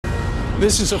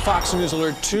This is a Fox News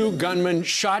alert. 2 gunmen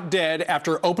shot dead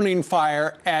after opening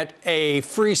fire at a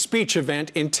free speech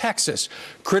event in Texas.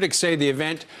 Critics say the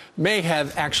event may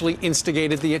have actually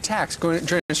instigated the attacks. Going to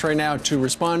join us right now to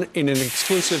respond in an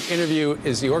exclusive interview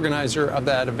is the organizer of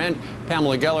that event,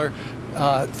 Pamela Geller.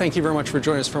 Thank you very much for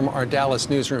joining us from our Dallas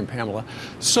newsroom, Pamela.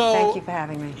 So, thank you for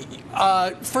having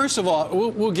me. First of all,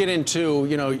 we'll get into,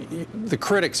 the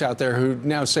critics out there who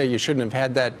now say you shouldn't have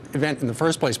had that event in the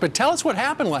first place. But tell us what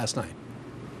happened last night.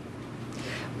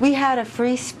 We had a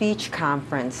free speech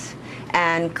conference,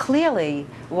 and clearly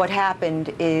what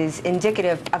happened is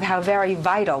indicative of how very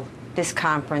vital this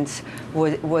conference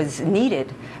was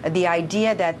needed. The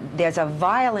idea that there's a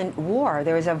violent war,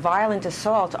 there is a violent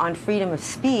assault on freedom of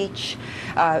speech,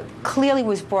 clearly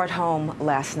was brought home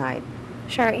last night.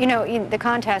 Sure. The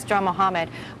contest, John Muhammad,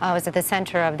 was at the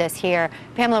center of this here.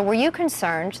 Pamela, were you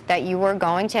concerned that you were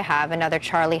going to have another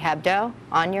Charlie Hebdo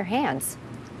on your hands?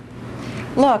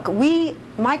 Look,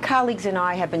 my colleagues and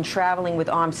I have been traveling with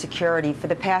armed security for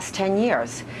the past 10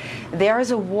 years. There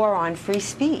is a war on free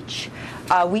speech.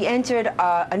 We entered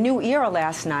a new era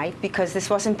last night because this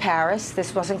wasn't Paris,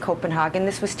 this wasn't Copenhagen,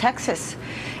 this was Texas.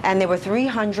 And there were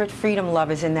 300 freedom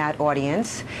lovers in that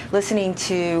audience, listening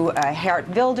to Geert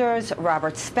Wilders,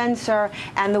 Robert Spencer,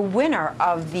 and the winner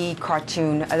of the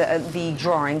cartoon, the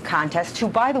drawing contest, who,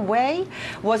 by the way,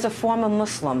 was a former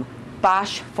Muslim,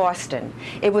 Bosch Fawston.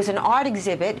 It was an art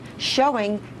exhibit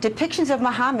showing depictions of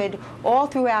Muhammad all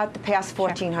throughout the past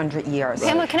 1,400 years.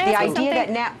 Pamela, can I ask you something?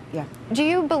 That now, yeah. Do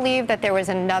you believe that there was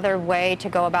another way to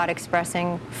go about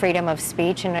expressing freedom of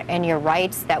speech and your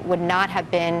rights that would not have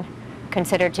been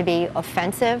considered to be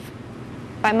offensive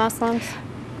by Muslims?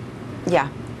 Yeah.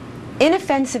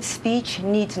 Inoffensive speech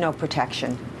needs no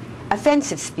protection.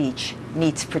 Offensive speech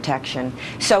needs protection.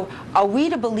 So are we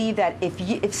to believe that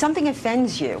if something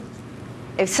offends you,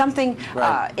 if something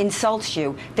insults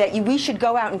you, that we should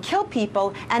go out and kill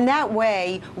people, and that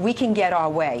way we can get our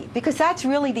way? Because that's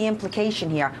really the implication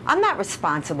here. I'm not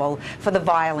responsible for the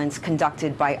violence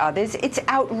conducted by others. It's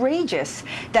outrageous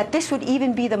that this would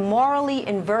even be the morally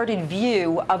inverted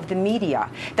view of the media,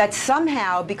 that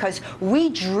somehow, because we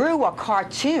drew a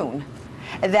cartoon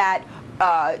that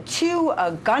 2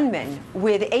 gunmen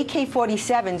with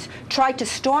AK-47s tried to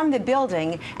storm the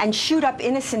building and shoot up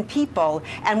innocent people,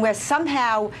 and where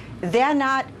somehow they're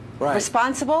not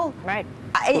responsible. Right.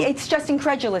 It's just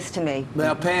incredulous to me.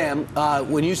 Now, Pam,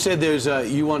 when you said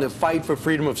you want to fight for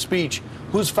freedom of speech,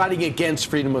 who's fighting against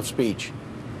freedom of speech?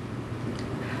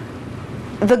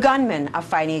 The gunmen are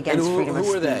fighting against freedom of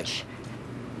speech. Who are they?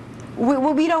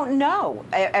 Well, we don't know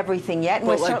everything yet, and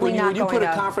we're certainly not going to. When you put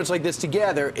a conference like this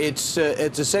together, it's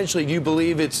essentially, do you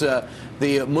believe it's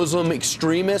the Muslim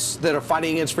extremists that are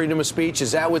fighting against freedom of speech?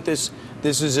 Is that what this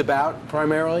is about,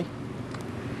 primarily?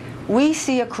 We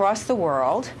see across the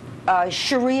world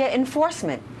Sharia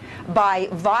enforcement by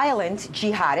violent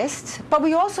jihadists, but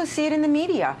we also see it in the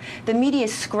media. The media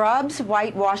scrubs,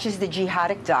 whitewashes the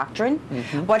jihadic doctrine.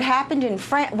 Mm-hmm. What happened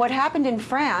in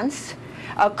France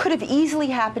could have easily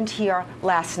happened here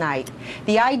last night.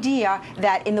 The idea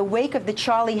that in the wake of the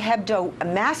Charlie Hebdo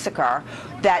massacre,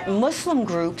 that Muslim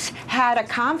groups had a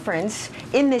conference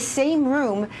in the same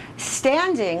room,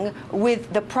 standing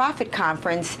with the Prophet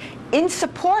Conference in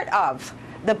support of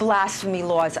the blasphemy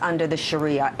laws under the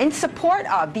Sharia, in support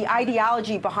of the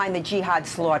ideology behind the jihad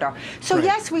slaughter. So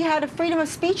yes, we had a freedom of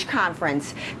speech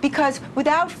conference, because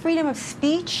without freedom of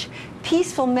speech,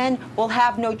 peaceful men will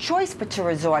have no choice but to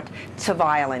resort to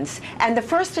violence. And the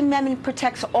First Amendment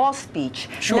protects all speech,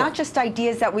 not just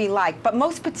ideas that we like, but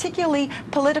most particularly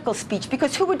political speech,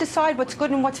 because who would decide what's good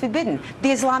and what's forbidden?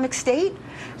 The Islamic State?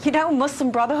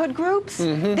 Muslim Brotherhood groups?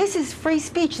 Mm-hmm. This is free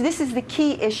speech. This is the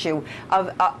key issue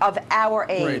of our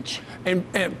age. Right.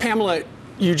 And Pamela,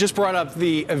 you just brought up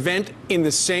the event in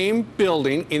the same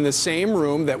building, in the same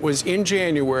room that was in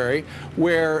January,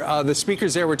 where the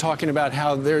speakers there were talking about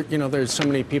how there's so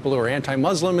many people who are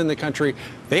anti-Muslim in the country.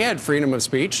 They had freedom of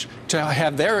speech to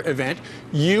have their event.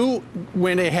 You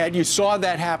went ahead, you saw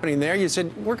that happening there. You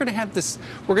said, we're going to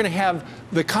have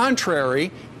the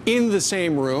contrary in the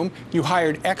same room. You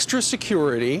hired extra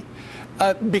security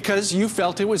because you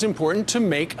felt it was important to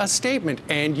make a statement,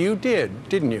 and you did,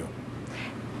 didn't you?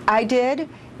 I did,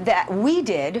 that we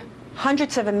did,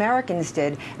 hundreds of Americans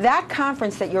did. That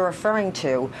conference that you're referring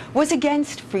to was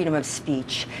against freedom of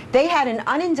speech. They had an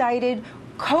unindicted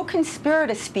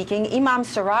co-conspirator speaking, Imam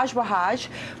Siraj Wahaj,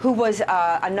 who was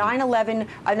a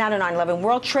 9/11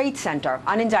 World Trade Center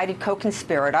unindicted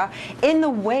co-conspirator. In the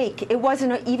wake, it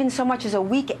wasn't even so much as a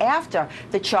week after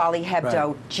the Charlie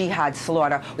Hebdo jihad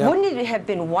slaughter. Yep. Wouldn't it have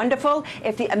been wonderful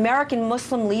if the American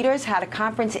Muslim leaders had a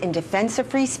conference in defense of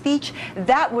free speech?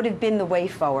 That would have been the way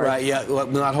forward. Right, yeah, well,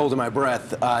 I'm not holding my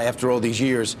breath after all these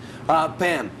years.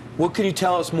 Pam, what can you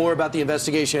tell us more about the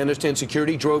investigation? I understand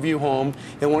security drove you home,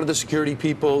 and one of the security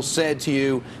people said to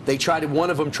you one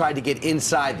of them tried to get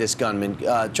inside this gunman,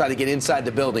 tried to get inside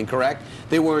the building, correct?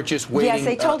 They weren't just waiting. Yes,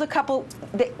 they told a couple.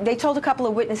 They told a couple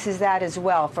of witnesses that as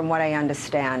well, from what I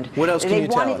understand. What else can you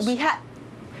tell us?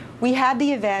 We had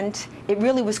the event. It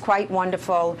really was quite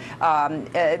wonderful.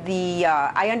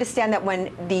 I understand that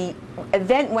when the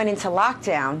event went into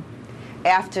lockdown,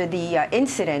 after the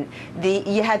incident,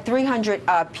 you had 300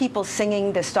 people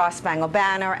singing the Star Spangled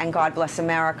Banner and God Bless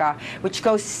America, which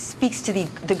speaks to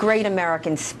the great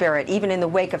American spirit, even in the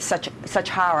wake of such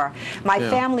horror. My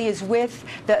family is with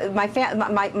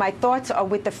my thoughts are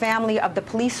with the family of the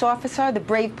police officer, the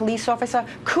brave police officer.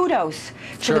 Kudos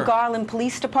to the Garland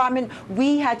Police Department.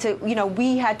 We had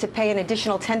to pay an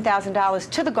additional $10,000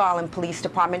 to the Garland Police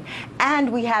Department,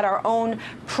 and we had our own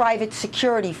private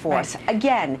security force. Right.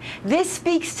 Again, this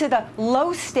speaks to the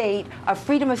low state of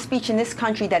freedom of speech in this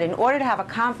country, that in order to have a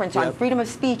conference on freedom of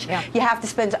speech, you have to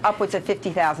spend upwards of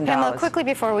 $50,000. Pamela, quickly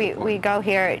before we go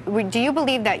here, do you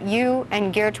believe that you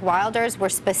and Geert Wilders were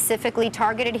specifically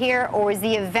targeted here, or was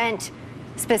the event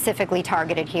specifically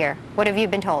targeted here? What have you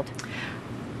been told?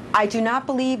 I do not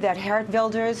believe that Geert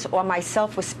Wilders or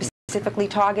myself was specifically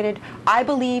targeted. I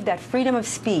believe that freedom of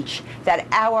speech, that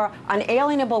our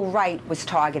unalienable right was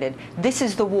targeted. This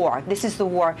is the war. This is the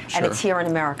war, and it's here in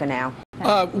America now.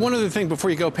 One other thing before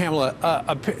you go, Pamela,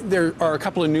 there are a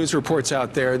couple of news reports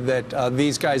out there that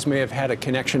these guys may have had a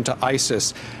connection to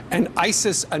ISIS. And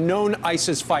a known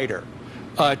ISIS fighter,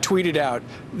 tweeted out,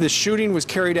 the shooting was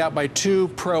carried out by 2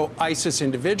 pro-ISIS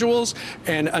individuals,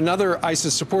 and another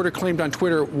ISIS supporter claimed on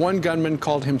Twitter one gunman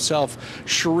called himself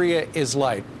Sharia is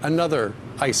light, another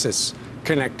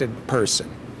ISIS-connected person.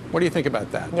 What do you think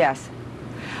about that? Yes.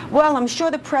 Well, I'm sure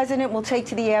the president will take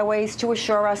to the airways to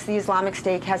assure us the Islamic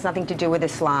State has nothing to do with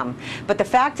Islam. But the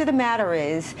fact of the matter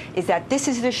is that this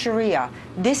is the Sharia.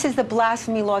 This is the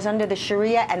blasphemy laws under the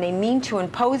Sharia, and they mean to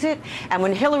impose it. And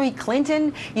when Hillary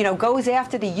Clinton, goes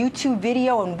after the YouTube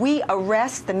video and we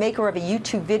arrest the maker of a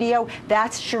YouTube video,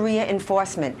 that's Sharia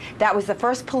enforcement. That was the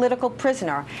first political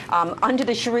prisoner under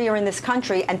the Sharia in this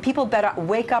country, and people better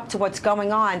wake up to what's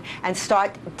going on and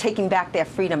start taking back their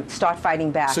freedom, start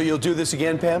fighting back. So you'll do this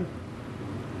again, Pam?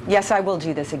 Yes, I will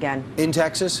do this again. In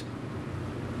Texas?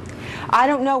 I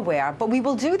don't know where, but we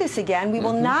will do this again. We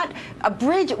will not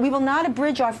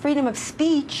abridge our freedom of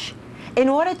speech in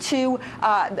order to,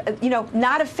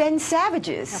 not offend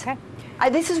savages. Okay.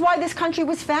 This is why this country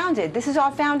was founded. This is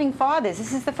our founding fathers.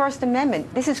 This is the First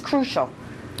Amendment. This is crucial.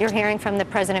 You're hearing from the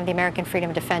president of the American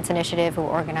Freedom Defense Initiative, who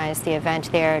organized the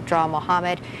event there, Dral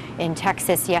Mohammed, in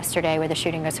Texas yesterday, where the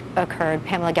shooting occurred.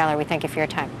 Pamela Geller, we thank you for your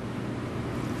time.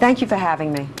 Thank you for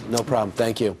having me. No problem.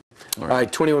 Thank you. All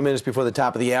right, 21 minutes before the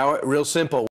top of the hour. Real simple.